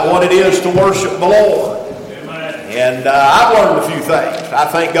what it is to worship the Lord. And I've learned a few things. I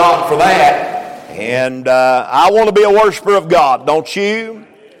thank God for that. And I want to be a worshiper of God, don't you?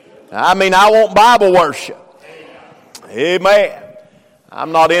 I mean, I want Bible worship. Amen.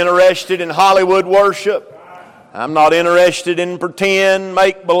 I'm not interested in Hollywood worship. I'm not interested in pretend,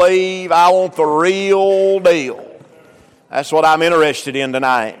 make-believe. I want the real deal. That's what I'm interested in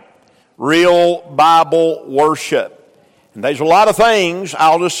tonight. Real Bible worship. And there's a lot of things,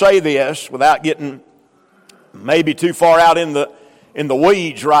 I'll just say this without getting maybe too far out in the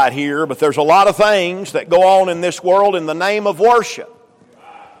weeds right here, but there's a lot of things that go on in this world in the name of worship.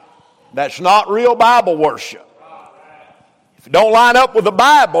 That's not real Bible worship. If it don't line up with the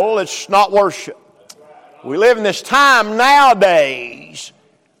Bible, it's not worship. We live in this time nowadays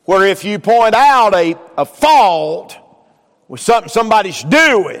where if you point out a fault with something somebody's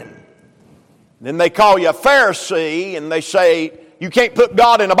doing, then they call you a Pharisee and they say, you can't put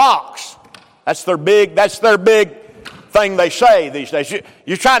God in a box. That's their big thing they say these days.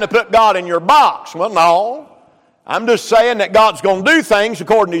 You're trying to put God in your box. Well, no. I'm just saying that God's going to do things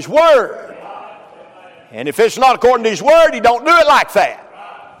according to His Word. And if it's not according to His Word, He don't do it like that.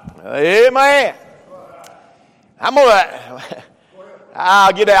 Amen.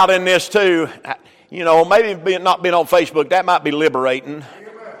 I'll get out in this too. You know, maybe not being on Facebook, that might be liberating.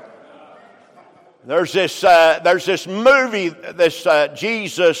 There's this movie,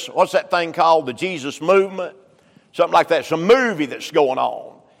 Jesus, what's that thing called? The Jesus Movement? Something like that. It's a movie that's going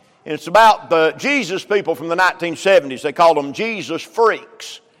on. And it's about the Jesus people from the 1970s. They called them Jesus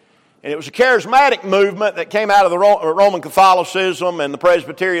freaks. And it was a charismatic movement that came out of the Roman Catholicism and the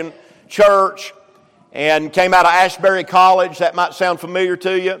Presbyterian Church and came out of Asbury College. That might sound familiar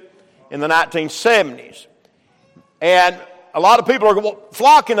to you, in the 1970s. And a lot of people are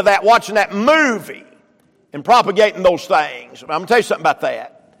flocking to that, watching that movie and propagating those things. I'm going to tell you something about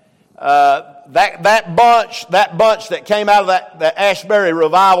that. That bunch that came out of that Asbury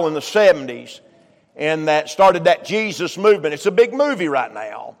revival in the 70s and that started that Jesus movement, it's a big movie right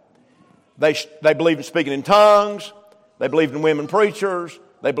now. They believed in speaking in tongues. They believed in women preachers.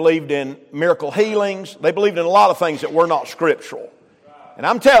 They believed in miracle healings. They believed in a lot of things that were not scriptural. And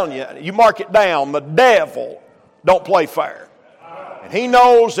I'm telling you, you mark it down, the devil don't play fair. And he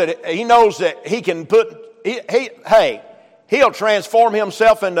knows that he can he'll transform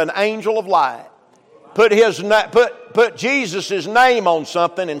himself into an angel of light. Put Jesus' name on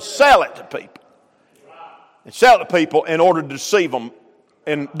something and sell it to people. And sell it to people in order to deceive them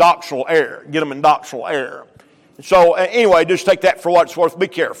in doctrinal error. Get them in doctrinal error. So anyway, just take that for what it's worth. Be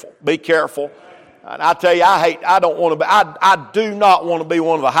careful. Be careful. And I tell you, I do not want to be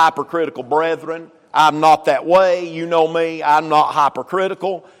one of the hypercritical brethren. I'm not that way. You know me. I'm not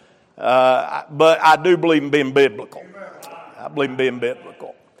hypercritical. But I do believe in being biblical. I believe in being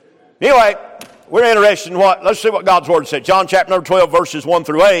biblical. Anyway, we're interested in let's see what God's Word said. John chapter number 12, verses 1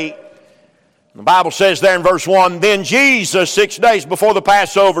 through 8. The Bible says there in verse 1, Then Jesus, 6 days before the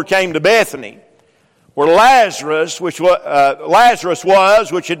Passover, came to Bethany, where Lazarus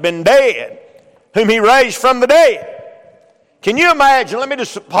was, which had been dead, whom He raised from the dead. Can you imagine, let me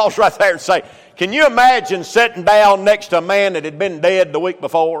just pause right there and say, can you imagine sitting down next to a man that had been dead the week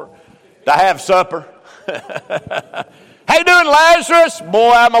before to have supper? How you doing, Lazarus?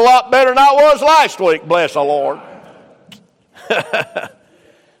 Boy, I'm a lot better than I was last week, bless the Lord.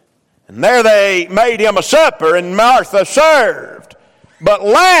 And there they made him a supper, and Martha served. But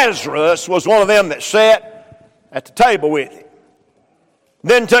Lazarus was one of them that sat at the table with him.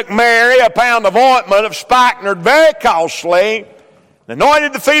 Then took Mary a pound of ointment of spikenard, very costly, and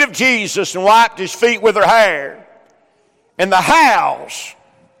anointed the feet of Jesus and wiped His feet with her hair. And the house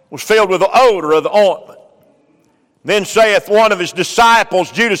was filled with the odor of the ointment. Then saith one of His disciples,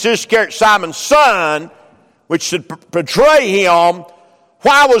 Judas Iscariot, Simon's son, which should betray Him,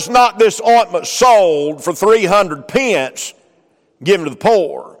 Why was not this ointment sold for 300 pence, given to the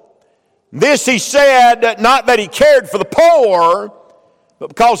poor? This He said, not that He cared for the poor, but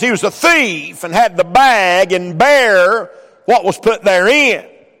because He was a thief and had the bag and bare what was put therein.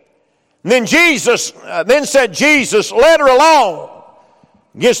 And then said Jesus, Let her alone.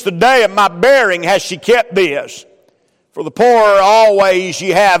 Against the day of my bearing has she kept this. For the poor always ye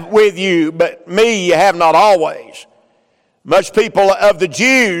have with you, but me ye have not always. Much people of the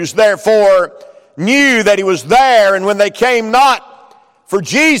Jews therefore knew that He was there, and when they came not for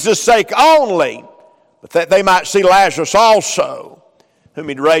Jesus' sake only, but that they might see Lazarus also, whom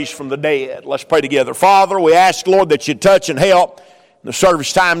He'd raised from the dead. Let's pray together. Father, we ask, Lord, that You'd touch and help in the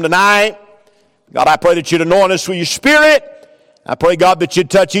service time tonight. God, I pray that You'd anoint us with Your Spirit. I pray, God, that You'd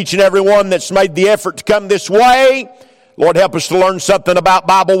touch each and every one that's made the effort to come this way. Lord, help us to learn something about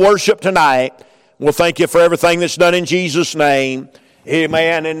Bible worship tonight. We'll thank you for everything that's done in Jesus' name.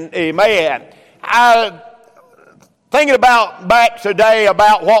 Amen and amen. Thinking back today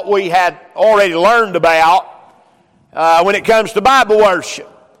about what we had already learned about when it comes to Bible worship.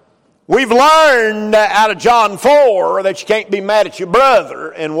 We've learned out of John 4 that you can't be mad at your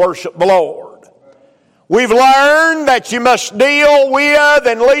brother and worship the Lord. We've learned that you must deal with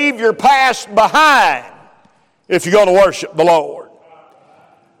and leave your past behind if you're going to worship the Lord.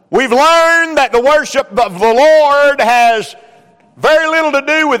 We've learned that the worship of the Lord has very little to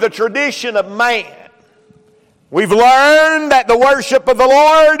do with the tradition of man. We've learned that the worship of the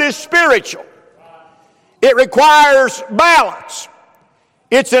Lord is spiritual. It requires balance.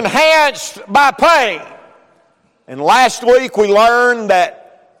 It's enhanced by pain. And last week we learned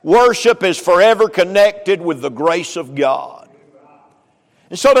that worship is forever connected with the grace of God.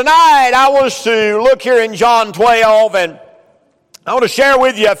 And so tonight I want us to look here in John 12, and I want to share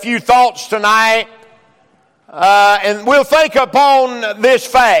with you a few thoughts tonight. And we'll think upon this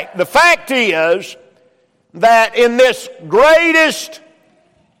fact. The fact is that in this greatest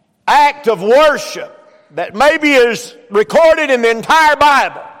act of worship that maybe is recorded in the entire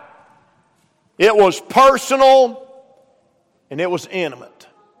Bible, it was personal and it was intimate.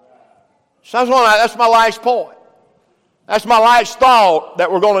 So that's my last point. That's my last thought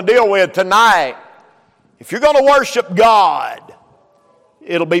that we're going to deal with tonight. If you're going to worship God,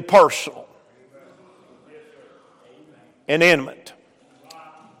 it'll be personal and intimate.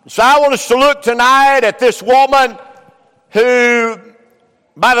 So I want us to look tonight at this woman who,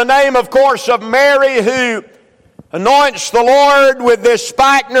 by the name, of course, of Mary, who anoints the Lord with this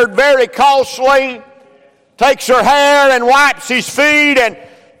spikenard, very costly, takes her hair and wipes his feet. And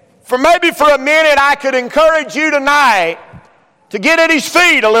for a minute, I could encourage you tonight to get at his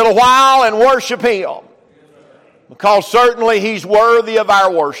feet a little while and worship him, because certainly he's worthy of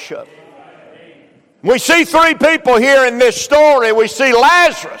our worship. We see three people here in this story. We see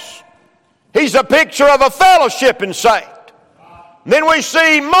Lazarus. He's a picture of a fellowshipping saint. Then we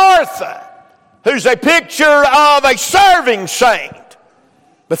see Martha, who's a picture of a serving saint.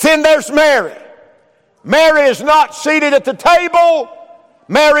 But then there's Mary. Mary is not seated at the table.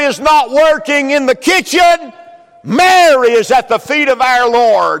 Mary is not working in the kitchen. Mary is at the feet of our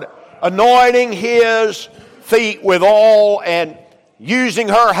Lord, anointing his feet with oil and using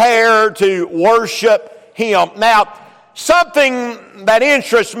her hair to worship him. Now, something that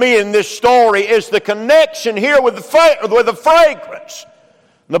interests me in this story is the connection here with the fragrance.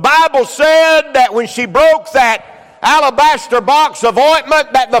 The Bible said that when she broke that alabaster box of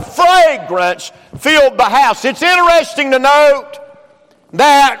ointment, that the fragrance filled the house. It's interesting to note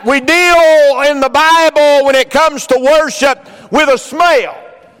that we deal in the Bible when it comes to worship with a smell.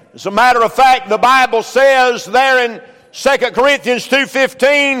 As a matter of fact, the Bible says there in 2 Corinthians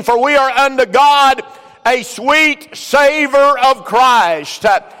 2:15, for we are unto God a sweet savor of Christ.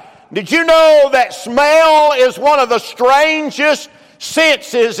 Did you know that smell is one of the strangest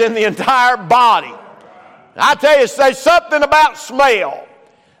senses in the entire body? I tell you, there's something about smell.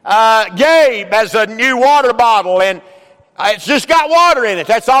 Gabe has a new water bottle, and it's just got water in it.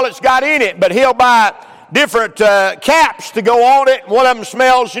 That's all it's got in it. But he'll buy different caps to go on it. One of them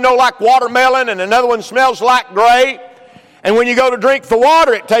smells, like watermelon, and another one smells like grape. And when you go to drink the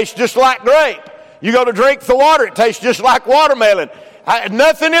water, it tastes just like grape. You go to drink the water, it tastes just like watermelon.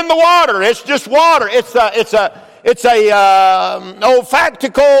 Nothing in the water. It's just water. It's a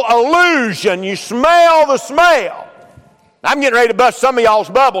olfactical illusion. You smell the smell. I'm getting ready to bust some of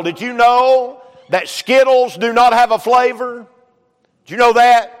y'all's bubble. Did you know that Skittles do not have a flavor? Did you know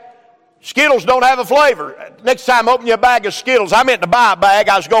that? Skittles don't have a flavor. Next time, open you a bag of Skittles. I meant to buy a bag.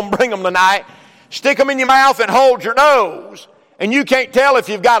 I was going to bring them tonight. Stick them in your mouth and hold your nose. And you can't tell if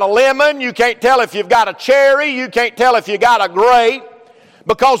you've got a lemon. You can't tell if you've got a cherry. You can't tell if you've got a grape,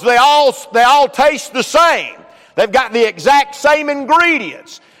 because they all taste the same. They've got the exact same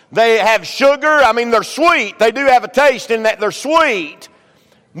ingredients. They have sugar. They're sweet. They do have a taste in that they're sweet.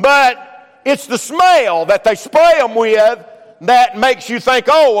 But it's the smell that they spray them with that makes you think,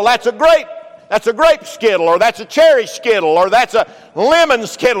 oh, well, that's a grape Skittle, or that's a cherry Skittle, or that's a lemon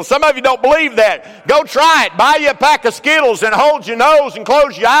Skittle. Some of you don't believe that. Go try it. Buy you a pack of Skittles and hold your nose and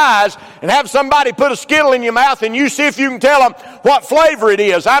close your eyes and have somebody put a Skittle in your mouth, and you see if you can tell them what flavor it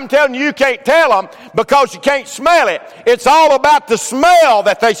is. I'm telling you, you can't tell them because you can't smell it. It's all about the smell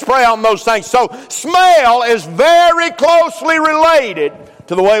that they spray on those things. So smell is very closely related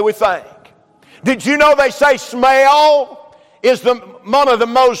to the way we think. Did you know they say smell is one of the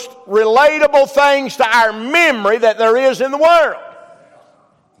most relatable things to our memory that there is in the world?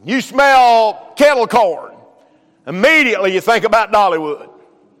 You smell kettle corn. Immediately you think about Dollywood.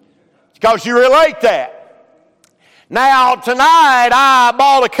 Because you relate that. Now, tonight I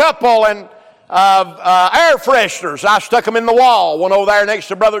bought a couple of air fresheners. I stuck them in the wall. One over there next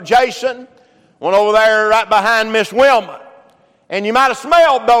to Brother Jason. One over there right behind Miss Wilma. And you might have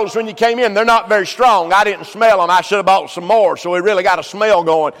smelled those when you came in. They're not very strong. I didn't smell them. I should have bought some more, so we really got a smell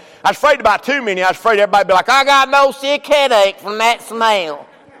going. I was afraid to buy too many. I was afraid everybody would be like, I got no sick headache from that smell.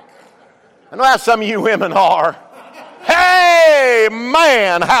 I know how some of you women are. Hey,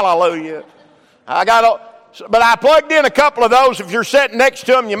 man, hallelujah. But I plugged in a couple of those. If you're sitting next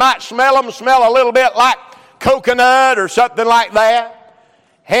to them, you might smell them. Smell a little bit like coconut or something like that.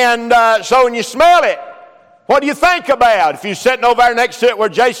 And so when you smell it, what do you think about? If you're sitting over there next to it where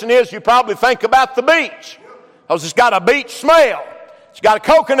Jason is, you probably think about the beach. Because it's got a beach smell. It's got a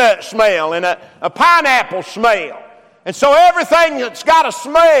coconut smell and a pineapple smell. And so everything that's got a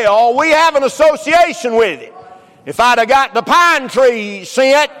smell, we have an association with it. If I'd have got the pine tree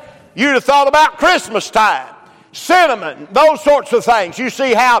scent, you'd have thought about Christmas time. Cinnamon, those sorts of things. You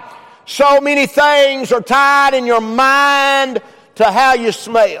see how so many things are tied in your mind to how you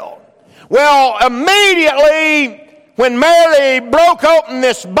smell. Well, immediately when Mary broke open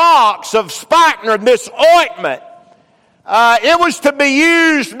this box of spikenard, this ointment, it was to be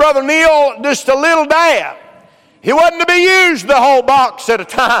used, Brother Neil, just a little dab. It wasn't to be used the whole box at a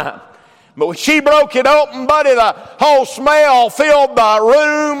time. But when she broke it open, buddy, the whole smell filled the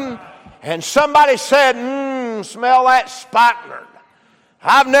room. And somebody said, smell that spikenard.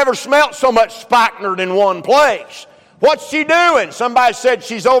 I've never smelt so much spikenard in one place. What's she doing? Somebody said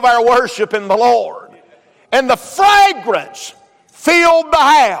she's over there worshiping the Lord. And the fragrance filled the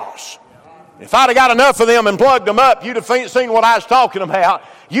house. If I'd have got enough of them and plugged them up, you'd have seen what I was talking about.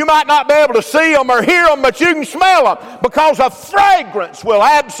 You might not be able to see them or hear them, but you can smell them because a fragrance will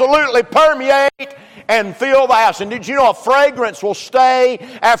absolutely permeate and fill the house. And did you know a fragrance will stay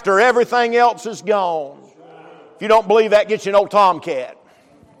after everything else is gone? If you don't believe that, get you an old tomcat.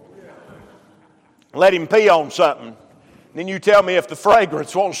 Let him pee on something. Then you tell me if the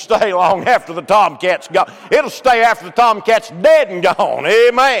fragrance won't stay long after the tomcat's gone. It'll stay after the tomcat's dead and gone.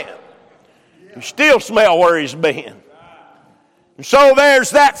 Amen. You still smell where he's been. And so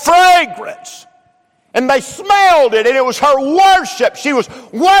there's that fragrance. And they smelled it, and it was her worship. She was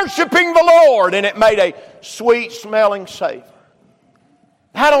worshiping the Lord, and it made a sweet-smelling savor.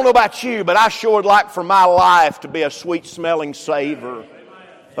 I don't know about you, but I sure would like for my life to be a sweet-smelling savor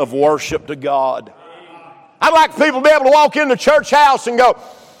of worship to God. I'd like people to be able to walk in the church house and go,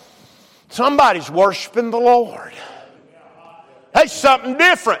 somebody's worshiping the Lord. There's something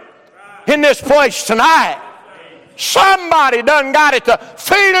different in this place tonight. Somebody done got at the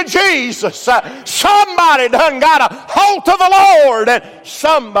feet of Jesus. Somebody done got a hold of the Lord. And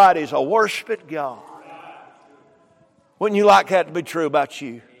somebody's a worshiping God. Wouldn't you like that to be true about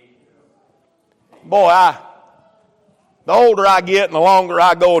you? Boy, the older I get and the longer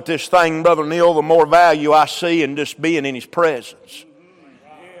I go at this thing, Brother Neil, the more value I see in just being in His presence.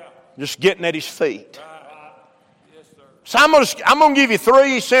 Just getting at His feet. So I'm going to give you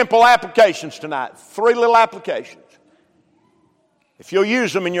 3 simple applications tonight. 3 little applications. If you'll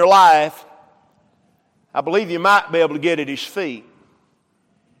use them in your life, I believe you might be able to get at His feet.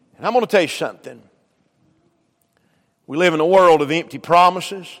 And I'm going to tell you something. We live in a world of empty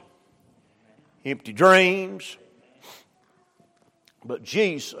promises, empty dreams, but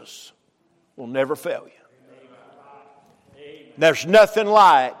Jesus will never fail you. There's nothing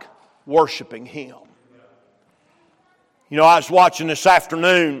like worshiping Him. You know, I was watching this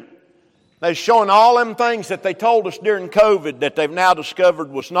afternoon. They're showing all them things that they told us during COVID that they've now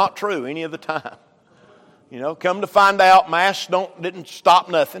discovered was not true any of the time. You know, come to find out, masks didn't stop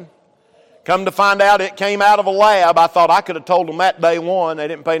nothing. Come to find out it came out of a lab. I thought I could have told them that day one. They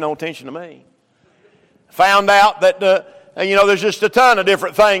didn't pay no attention to me. Found out that, there's just a ton of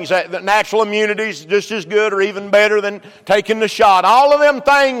different things. That natural immunity is just as good or even better than taking the shot. All of them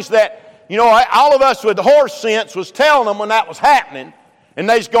things that, all of us with horse sense was telling them when that was happening. And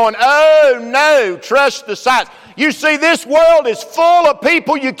they's going, oh no, trust the science. You see, this world is full of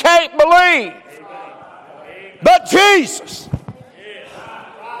people you can't believe. But Jesus,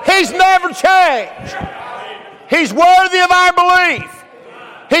 He's never changed. He's worthy of our belief.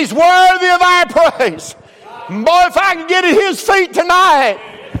 He's worthy of our praise. Boy, if I can get at His feet tonight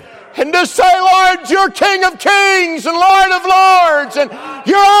and just say, Lord, you're King of kings and Lord of lords, and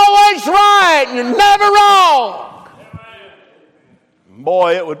you're always right and you're never wrong.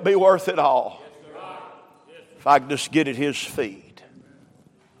 Boy, it would be worth it all if I could just get at His feet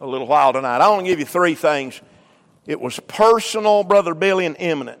a little while tonight. I want to give you 3 things. It was personal, Brother Billy, and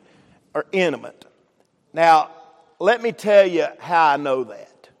intimate. Now, let me tell you how I know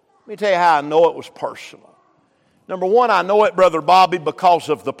that. Let me tell you how I know it was personal. Number one, I know it, Brother Bobby, because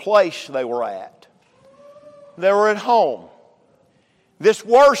of the place they were at. They were at home. This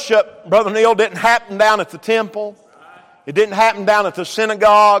worship, Brother Neil, didn't happen down at the temple. It didn't happen down at the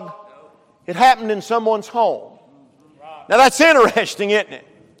synagogue. It happened in someone's home. Now that's interesting, isn't it?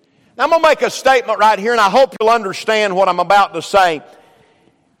 Now I'm going to make a statement right here, and I hope you'll understand what I'm about to say.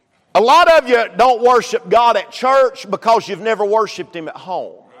 A lot of you don't worship God at church because you've never worshiped Him at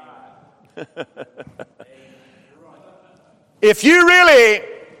home. If you really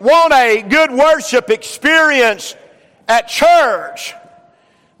want a good worship experience at church,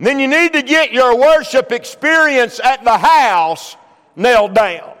 then you need to get your worship experience at the house nailed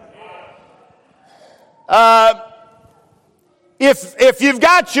down. If you've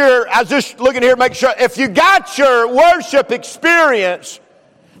got your, I was just looking here to make sure, if you got your worship experience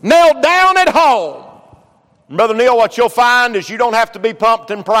nailed down at home, Brother Neil, what you'll find is you don't have to be pumped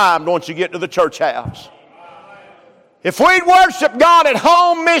and primed once you get to the church house. If we'd worship God at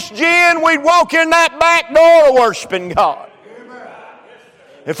home, Miss Jen, we'd walk in that back door worshiping God.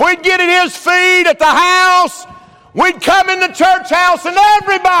 If we'd get at His feet at the house, we'd come in the church house and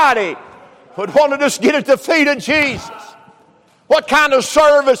everybody would want to just get at the feet of Jesus. What kind of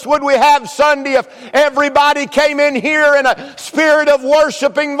service would we have Sunday if everybody came in here in a spirit of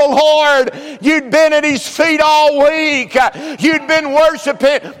worshiping the Lord? You'd been at His feet all week. You'd been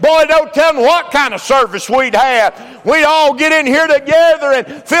worshiping. Boy, don't tell me what kind of service we'd have. We'd all get in here together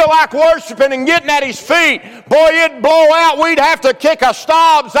and feel like worshiping and getting at His feet. Boy, it'd blow out. We'd have to kick our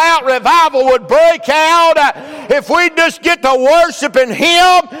stops out. Revival would break out if we'd just get to worshiping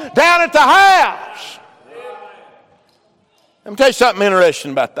Him down at the house. Let me tell you something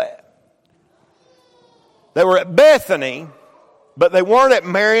interesting about that. They were at Bethany, but they weren't at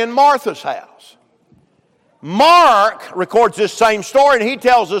Mary and Martha's house. Mark records this same story, and he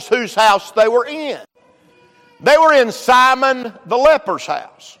tells us whose house they were in. They were in Simon the leper's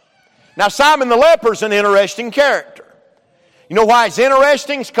house. Now, Simon the leper's an interesting character. You know why it's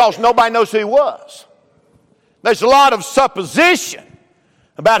interesting? It's because nobody knows who he was. There's a lot of supposition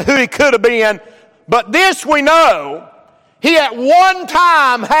about who he could have been, but this we know. He at one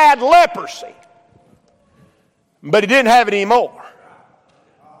time had leprosy, but he didn't have it anymore.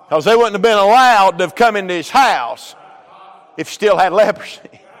 Because they wouldn't have been allowed to have come into his house if he still had leprosy.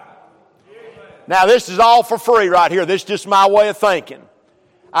 Now this is all for free right here. This is just my way of thinking.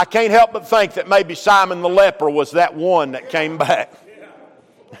 I can't help but think that maybe Simon the leper was that one that came back.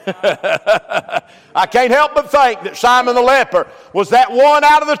 I can't help but think that Simon the leper was that one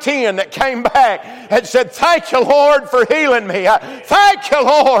out of the 10 that came back and said, "Thank you, Lord, for healing me. Thank you,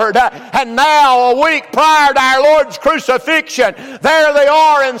 Lord." And now, a week prior to our Lord's crucifixion, there they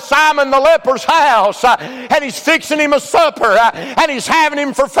are in Simon the leper's house, and he's fixing him a supper, and he's having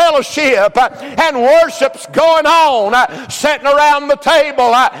him for fellowship, and worship's going on. Sitting around the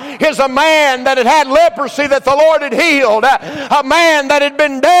table is a man that had had leprosy that the Lord had healed, a man that had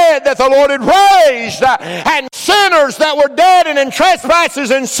been dead that the Lord had raised, and sinners that were dead and in trespasses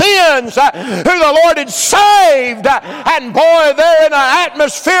and sins who the Lord had saved. And boy, they're in an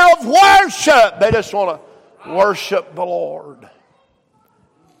atmosphere of worship. They just want to worship the Lord.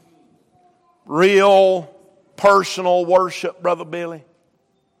 Real personal worship, Brother Billy.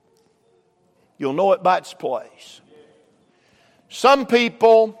 You'll know it by its place. Some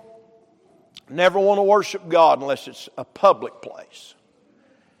people never want to worship God unless it's a public place.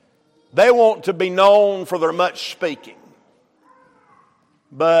 They want to be known for their much speaking.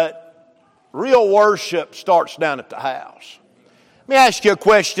 But real worship starts down at the house. Let me ask you a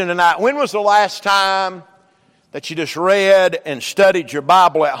question tonight. When was the last time that you just read and studied your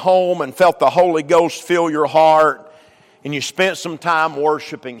Bible at home and felt the Holy Ghost fill your heart and you spent some time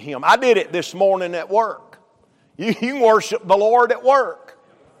worshiping Him? I did it this morning at work. You can worship the Lord at work.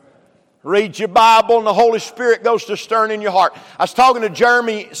 Read your Bible and the Holy Spirit goes to stirring in your heart. I was talking to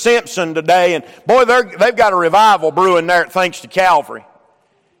Jeremy Simpson today, and boy, they've got a revival brewing there at Thanks to Calvary.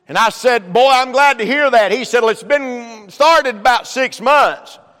 And I said, boy, I'm glad to hear that. He said, well, it's been started about 6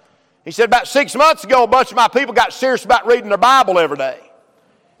 months. He said, about 6 months ago, a bunch of my people got serious about reading their Bible every day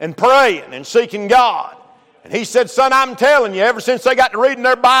and praying and seeking God. And he said, son, I'm telling you, ever since they got to reading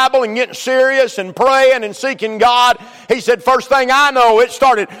their Bible and getting serious and praying and seeking God, he said, first thing I know, it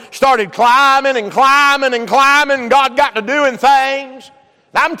started climbing and climbing and climbing, and God got to doing things.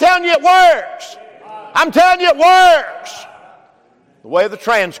 Now, I'm telling you, it works. I'm telling you, it works. The way of the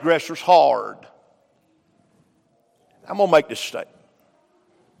transgressor's hard. I'm going to make this statement.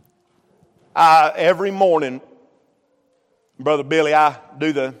 Every morning, Brother Billy, I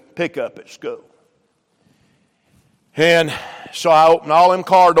do the pickup at school. And so I opened all them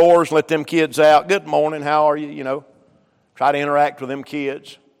car doors, let them kids out. Good morning, how are you? You know, try to interact with them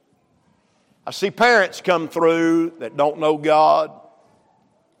kids. I see parents come through that don't know God.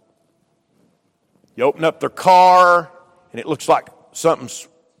 You open up their car, and it looks like something's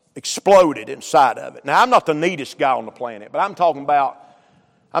exploded inside of it. Now, I'm not the neatest guy on the planet, but I'm talking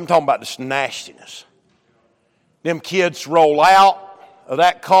about this nastiness. Them kids roll out of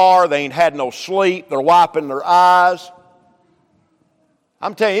that car. They ain't had no sleep. They're wiping their eyes.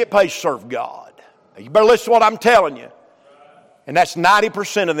 I'm telling you, it pays to serve God. You better listen to what I'm telling you. And that's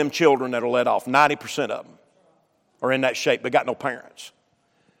 90% of them children that are let off. 90% of them are in that shape. They got no parents.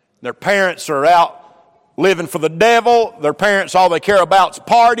 Their parents are out living for the devil. Their parents, all they care about is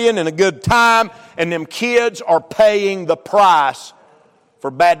partying and a good time. And them kids are paying the price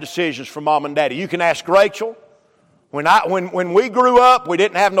for bad decisions from mom and daddy. You can ask Rachel. When we grew up, we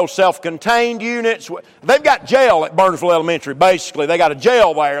didn't have no self-contained units. They've got jail at Burnsville Elementary, basically. They got a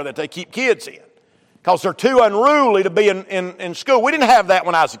jail there that they keep kids in because they're too unruly to be in school. We didn't have that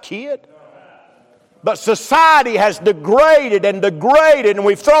when I was a kid. But society has degraded, and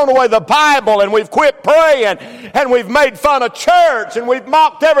we've thrown away the Bible, and we've quit praying, and we've made fun of church, and we've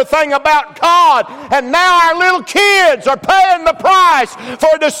mocked everything about God, and now our little kids are paying the price for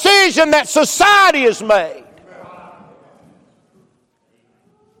a decision that society has made.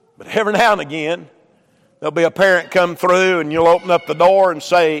 But every now and again, there'll be a parent come through, and you'll open up the door and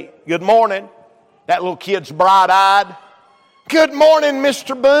say, "Good morning." That little kid's bright-eyed. "Good morning,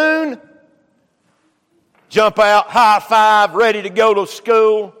 Mr. Boone." Jump out, high five, ready to go to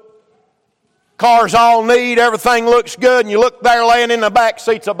school. Car's all neat, everything looks good, and you look there laying in the back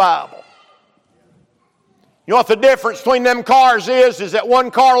seat's a Bible. You know what the difference between them cars is that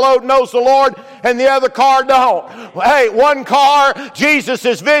one carload knows the Lord and the other car don't. Hey, one car, Jesus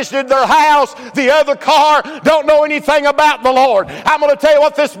has visited their house. The other car don't know anything about the Lord. I'm going to tell you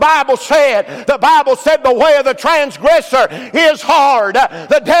what this Bible said. The Bible said the way of the transgressor is hard.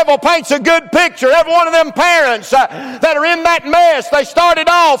 The devil paints a good picture. Every one of them parents that are in that mess, they started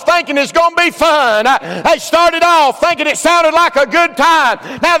off thinking it's going to be fun. They started off thinking it sounded like a good time.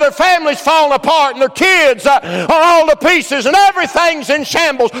 Now their family's falling apart and their kids are all to pieces and everything's in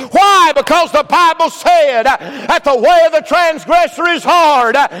shambles. Why? Because the Bible said that the way of the transgressor is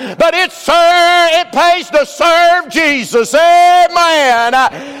hard, but it pays to serve Jesus. Amen.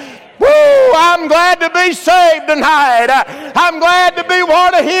 Woo, I'm glad to be saved tonight. I'm glad to be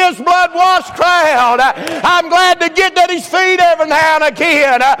one of His blood-washed crowd. I'm glad to get at His feet every now and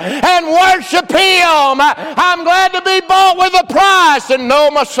again and worship Him. I'm glad to be bought with a price and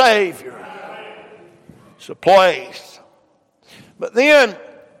know my Savior. It's a place. But then,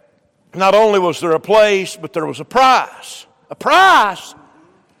 not only was there a place, but there was a price. A price.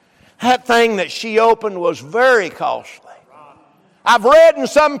 That thing that she opened was very costly. I've read in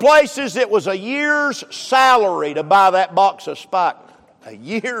some places it was a year's salary to buy that box of spikenard. A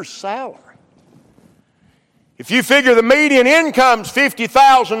year's salary. If you figure the median income's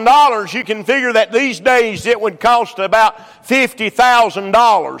 $50,000, you can figure that these days it would cost about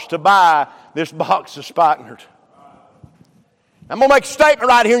 $50,000 to buy this box of spikenard. I'm going to make a statement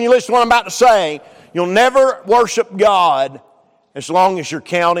right here and you listen to what I'm about to say. You'll never worship God as long as you're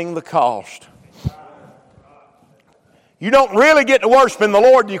counting the cost. You don't really get to worshiping the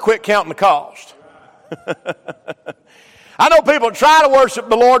Lord till you quit counting the cost. I know people try to worship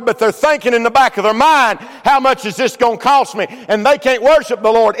the Lord, but they're thinking in the back of their mind, how much is this going to cost me? And they can't worship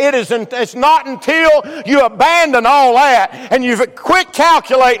the Lord. It's not until you abandon all that and you quit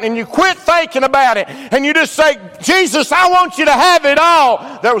calculating and you quit thinking about it and you just say, "Jesus, I want you to have it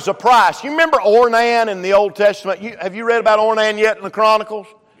all." There was a price. You remember Ornan in the Old Testament? Have you read about Ornan yet in the Chronicles?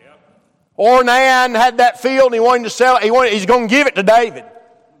 Yep. Ornan had that field and he wanted to sell it. He's going to give it to David.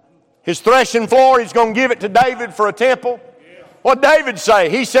 His threshing floor, he's going to give it to David for a temple. What did David say?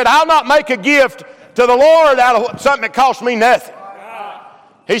 He said, "I'll not make a gift to the Lord out of something that costs me nothing."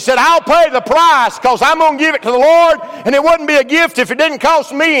 He said, "I'll pay the price because I'm going to give it to the Lord, and it wouldn't be a gift if it didn't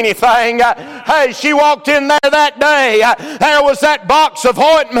cost me anything." Hey, she walked in there that day. There was that box of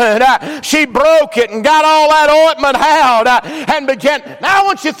ointment. She broke it and got all that ointment out and began. Now I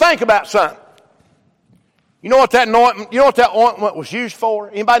want you to think about something. You know what that ointment was used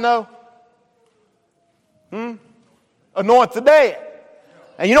for? Anybody know? Anoint the dead.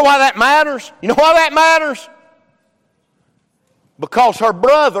 And you know why that matters? You know why that matters? Because her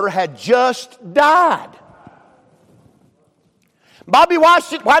brother had just died. Bobby, why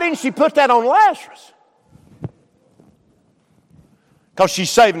didn't she put that on Lazarus? Because she's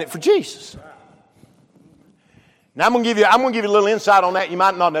saving it for Jesus. Now I'm going to give you a little insight on that you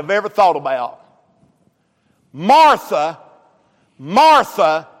might not have ever thought about. Martha,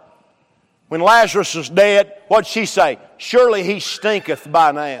 when Lazarus was dead, what'd she say? Surely he stinketh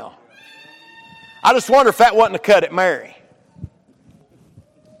by now. I just wonder if that wasn't a cut at Mary.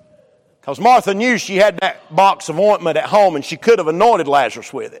 Because Martha knew she had that box of ointment at home and she could have anointed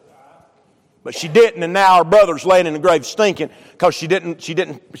Lazarus with it. But she didn't, and now her brother's laying in the grave stinking because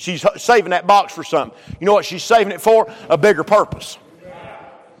she's saving that box for something. You know what she's saving it for? A bigger purpose.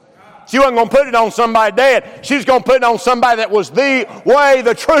 She wasn't going to put it on somebody dead. She was going to put it on somebody that was the way,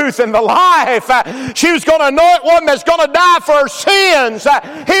 the truth, and the life. She was going to anoint one that's going to die for her sins.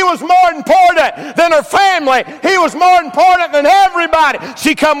 He was more important than her family. He was more important than everybody.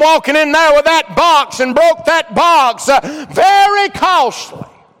 She come walking in there with that box and broke that box. Very costly.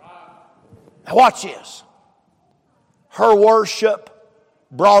 Now watch this. Her worship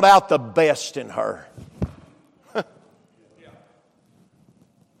brought out the best in her.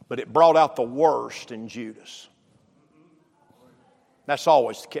 But it brought out the worst in Judas. That's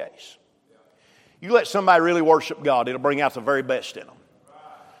always the case. You let somebody really worship God, it'll bring out the very best in them.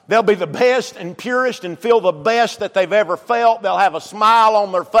 They'll be the best and purest and feel the best that they've ever felt. They'll have a smile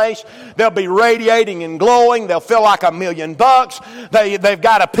on their face. They'll be radiating and glowing. They'll feel like $1,000,000. They've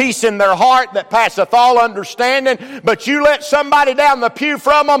got a peace in their heart that passeth all understanding. But you let somebody down the pew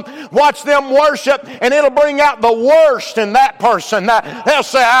from them, watch them worship, and it'll bring out the worst in that person. They'll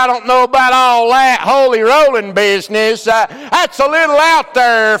say, I don't know about all that holy rolling business. That's a little out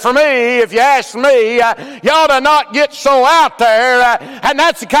there for me, if you ask me. You ought to not get so out there. And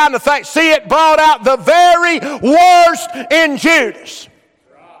that's the kind of thing. See, it brought out the very worst in Judas.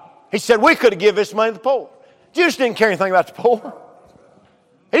 He said, we could have given this money to the poor. Judas didn't care anything about the poor.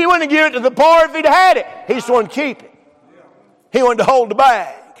 He wouldn't have given it to the poor if he'd had it. He just wanted to keep it. He wanted to hold the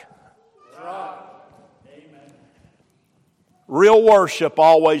bag. Real worship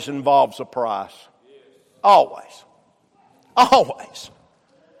always involves a price. Always. Always.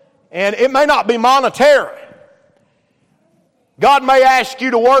 And it may not be monetary. God may ask you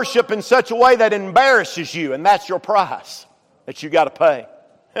to worship in such a way that embarrasses you, and that's your price that you got to pay.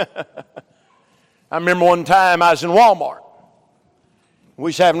 I remember one time I was in Walmart. We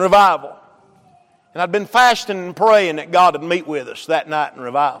was having revival. And I'd been fasting and praying that God would meet with us that night in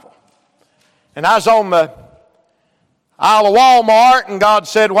revival. And I was on the aisle of Walmart, and God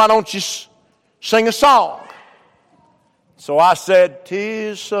said, why don't you sing a song? So I said,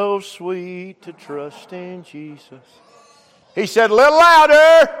 'Tis so sweet to trust in Jesus. He said, a little louder.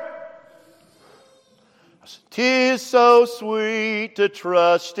 I said, 'Tis so sweet to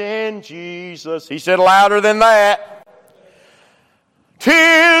trust in Jesus. He said, louder than that.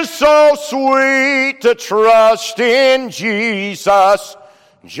 'Tis so sweet to trust in Jesus,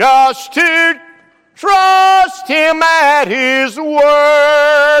 just to trust Him at His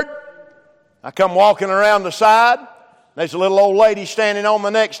word. I come walking around the side. There's a little old lady standing on the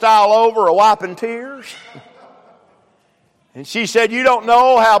next aisle over, wiping tears. And she said, you don't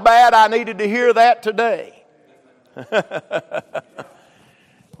know how bad I needed to hear that today.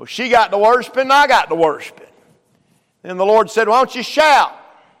 Well, she got to worshiping and I got to worshiping. Then the Lord said, why don't you shout?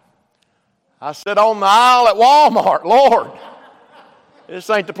 I said, on the aisle at Walmart, Lord, this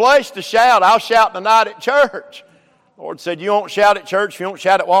ain't the place to shout. I'll shout tonight at church. The Lord said, you won't shout at church if you won't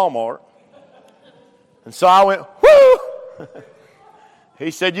shout at Walmart. And so I went, whoo! He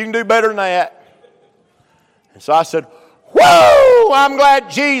said, you can do better than that. And so I said, whoo! I'm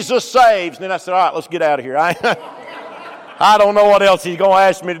glad Jesus saves. And then I said, all right, let's get out of here. I don't know what else He's going to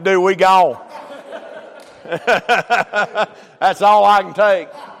ask me to do. We gone. That's all I can take.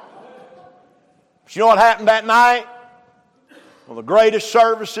 But you know what happened that night? One of the greatest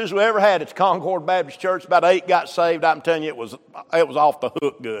services we ever had at Concord Baptist Church. About 8 got saved. I'm telling you, it was off the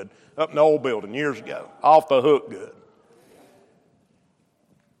hook good. Up in the old building years ago. Off the hook good.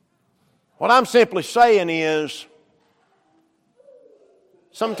 What I'm simply saying is,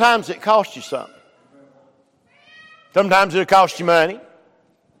 sometimes it costs you something. Sometimes it'll cost you money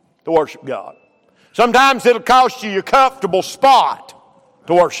to worship God. Sometimes it'll cost you your comfortable spot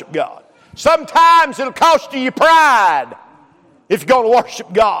to worship God. Sometimes it'll cost you your pride if you're going to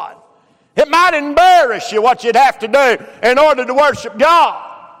worship God. It might embarrass you what you'd have to do in order to worship God.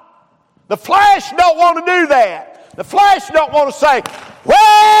 The flesh don't want to do that. The flesh don't want to say,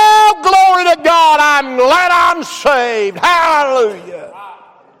 well, glory to God, I'm glad I'm saved. Hallelujah.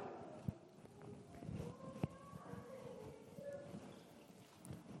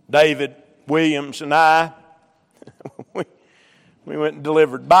 David Williams and I, we went and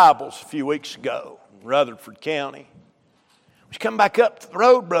delivered Bibles a few weeks ago in Rutherford County. We come back up the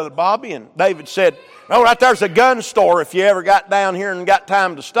road, Brother Bobby, and David said, oh, right there's a gun store if you ever got down here and got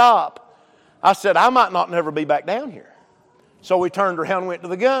time to stop. I said, I might not never be back down here. So we turned around and went to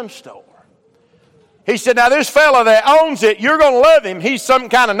the gun store. He said, now this fella that owns it, you're going to love him. He's some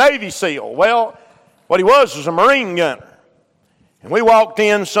kind of Navy SEAL. Well, what he was a Marine gunner. And we walked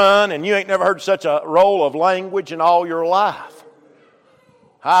in, son, and you ain't never heard such a roll of language in all your life.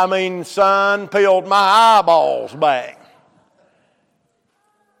 I mean, son, peeled my eyeballs back.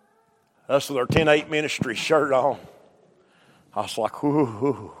 Us with our 10-8 ministry shirt on. I was like,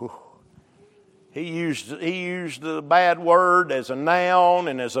 whoo. He used the bad word as a noun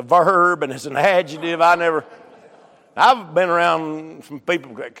and as a verb and as an adjective. I've been around some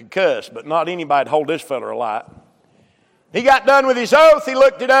people that could cuss, but not anybody to hold this fella alive. He got done with his oath. He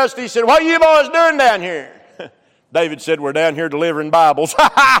looked at us and he said, what are you boys doing down here? David said, we're down here delivering Bibles.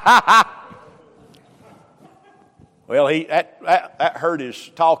 Well, that hurt his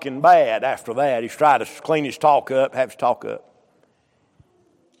talking bad after that. He's tried to clean his talk up, have his talk up.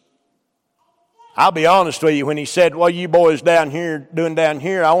 I'll be honest with you, when he said, what are you boys doing down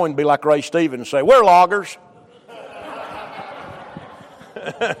here, I wanted to be like Ray Stevens and say, we're loggers.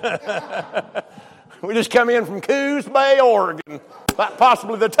 We just come in from Coos Bay, Oregon.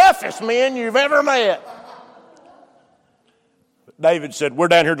 Possibly the toughest men you've ever met. But David said, we're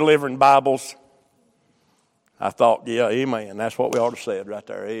down here delivering Bibles. I thought, yeah, amen. That's what we ought to say right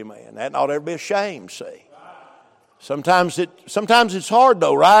there, amen. That ought to ever be a shame, see. Sometimes it's hard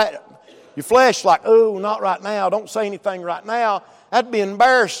though, right? Your flesh like, oh, not right now. Don't say anything right now. That'd be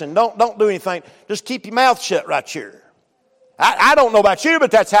embarrassing. Don't do anything. Just keep your mouth shut right here. I don't know about you, but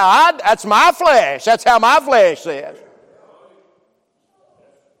that's my flesh. That's how my flesh says.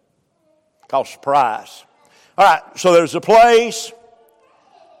 Costs a price. All right, so there's a place,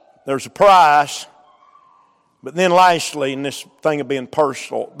 there's a price, but then lastly, in this thing of being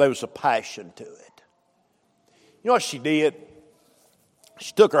personal, there was a passion to it. You know what she did?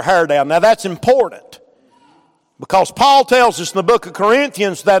 She took her hair down. Now that's important because Paul tells us in the book of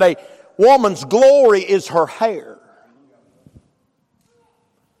Corinthians that a woman's glory is her hair.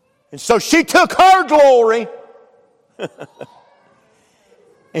 And so she took her glory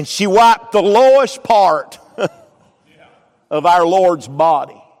and she wiped the lowest part of our Lord's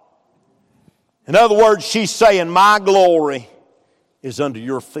body. In other words, she's saying, my glory is under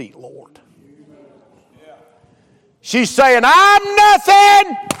your feet, Lord. She's saying, I'm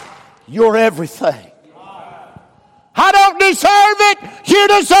nothing, you're everything. I don't deserve it, you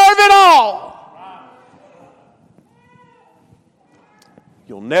deserve it all.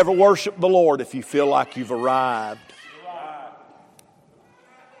 You'll never worship the Lord if you feel like you've arrived.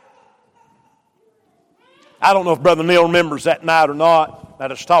 I don't know if Brother Neil remembers that night or not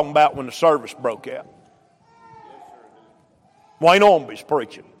that I was talking about when the service broke out. Wayne Ormby's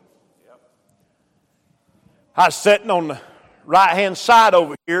preaching. I was sitting on the right-hand side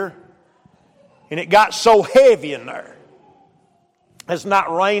over here, and it got so heavy in there. As not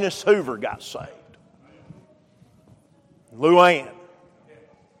Rainus Hoover got saved. Luann.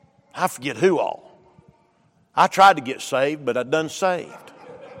 I forget who all. I tried to get saved, but I done saved.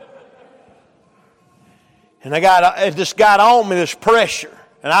 And it just got on me, this pressure.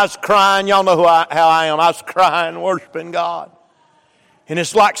 And I was crying. Y'all know how I am. I was crying, worshiping God. And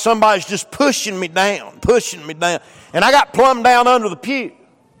it's like somebody's just pushing me down. And I got plumb down under the pew.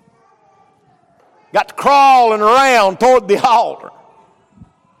 Got to crawling around toward the altar.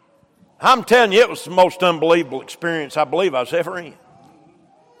 I'm telling you, it was the most unbelievable experience I believe I was ever in.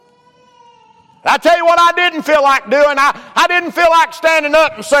 I tell you what I didn't feel like doing. I didn't feel like standing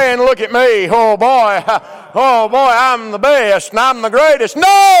up and saying, look at me, oh boy, I'm the best and I'm the greatest. No,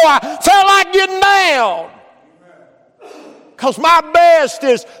 I felt like getting down. Because my best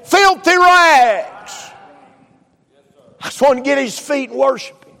is filthy rags. I just want to get his feet and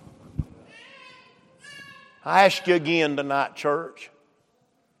worship him. I ask you again tonight, church.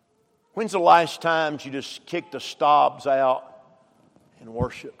 When's the last time you just kicked the stobs out and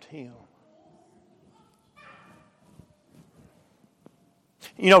worshiped him?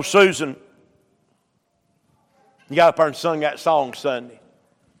 You know, Susan, you got up there and sung that song Sunday.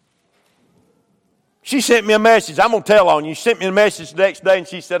 She sent me a message. I'm going to tell on you. She sent me a message the next day and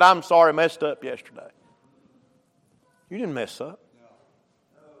she said, I'm sorry I messed up yesterday. You didn't mess up.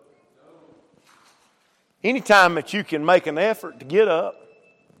 Anytime that you can make an effort to get up,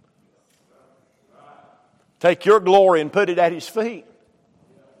 take your glory and put it at his feet.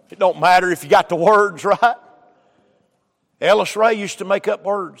 It don't matter if you got the words right. Ellis Ray used to make up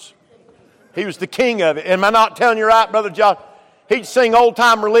words. He was the king of it. Am I not telling you right, Brother John? He'd sing Old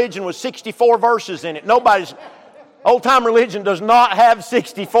Time Religion with 64 verses in it. Old Time Religion does not have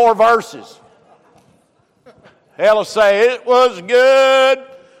 64 verses. Ellis say, it was good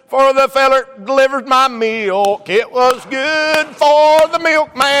for the feller delivered my milk. It was good for the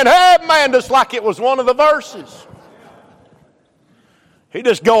milkman. Hey, man, just like it was one of the verses. He'd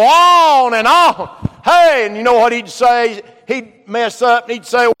just go on and on. Hey, and you know what he'd say? He'd mess up and he'd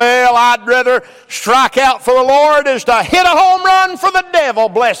say, well, I'd rather strike out for the Lord as to hit a home run for the devil,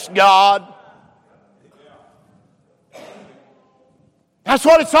 bless God. That's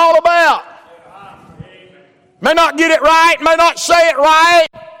what it's all about. May not get it right, may not say it right.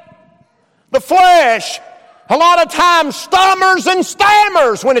 The flesh, a lot of times, stammers and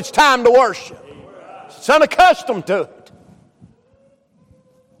stammers when it's time to worship. It's unaccustomed to it.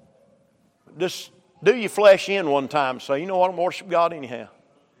 Just do your flesh in one time and say, you know what, I'm going to worship God anyhow.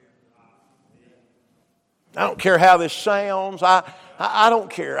 I don't care how this sounds. I don't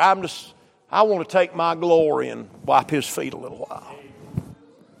care. I want to take my glory and wipe His feet a little while.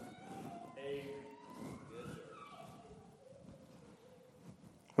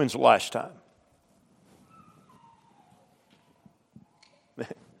 When's the last time?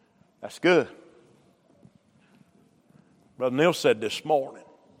 That's good. Brother Neil said this morning.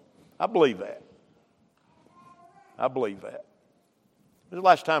 I believe that. I believe that. When's the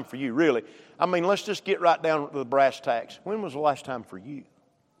last time for you, really? I mean, let's just get right down to the brass tacks. When was the last time for you?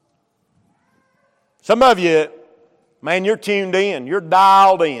 Some of you, man, you're tuned in. You're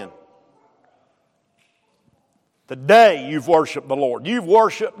dialed in. Today you've worshiped the Lord. You've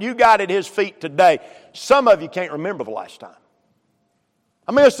worshiped, you got at His feet today. Some of you can't remember the last time.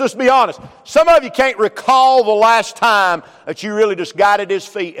 I mean, let's just be honest. Some of you can't recall the last time that you really just got at His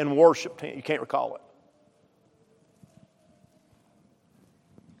feet and worshiped Him. You can't recall it.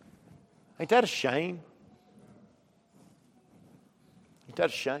 Ain't that a shame? Ain't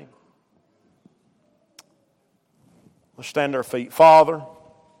that a shame? Let's stand to our feet. Father,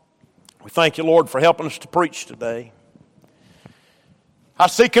 we thank You, Lord, for helping us to preach today. I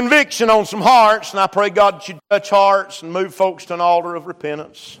see conviction on some hearts, and I pray, God, that You'd touch hearts and move folks to an altar of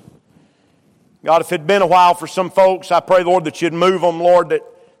repentance. God, if it had been a while for some folks, I pray, Lord, that You'd move them, Lord, that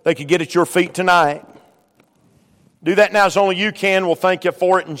they could get at Your feet tonight. Do that now as only You can. We'll thank You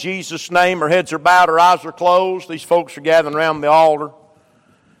for it in Jesus' name. Our heads are bowed, our eyes are closed. These folks are gathering around the altar.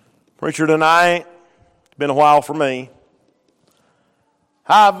 Preacher, tonight, it's been a while for me.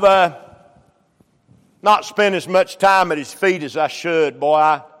 I've not spent as much time at His feet as I should.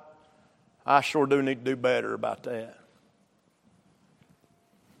 Boy, I sure do need to do better about that.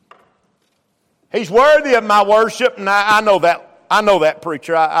 He's worthy of my worship, and I know that. I know that,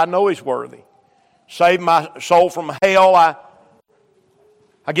 preacher. I know He's worthy. Saved my soul from hell. I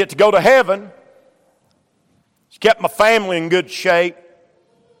get to go to heaven. He's kept my family in good shape.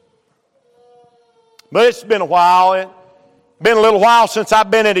 But it's been a while. It's been a little while since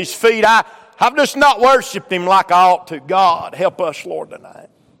I've been at His feet. I've just not worshiped Him like I ought to. God, help us, Lord, tonight.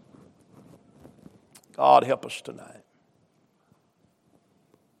 God, help us tonight.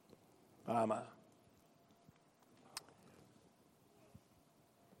 Amen.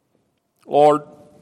 Lord,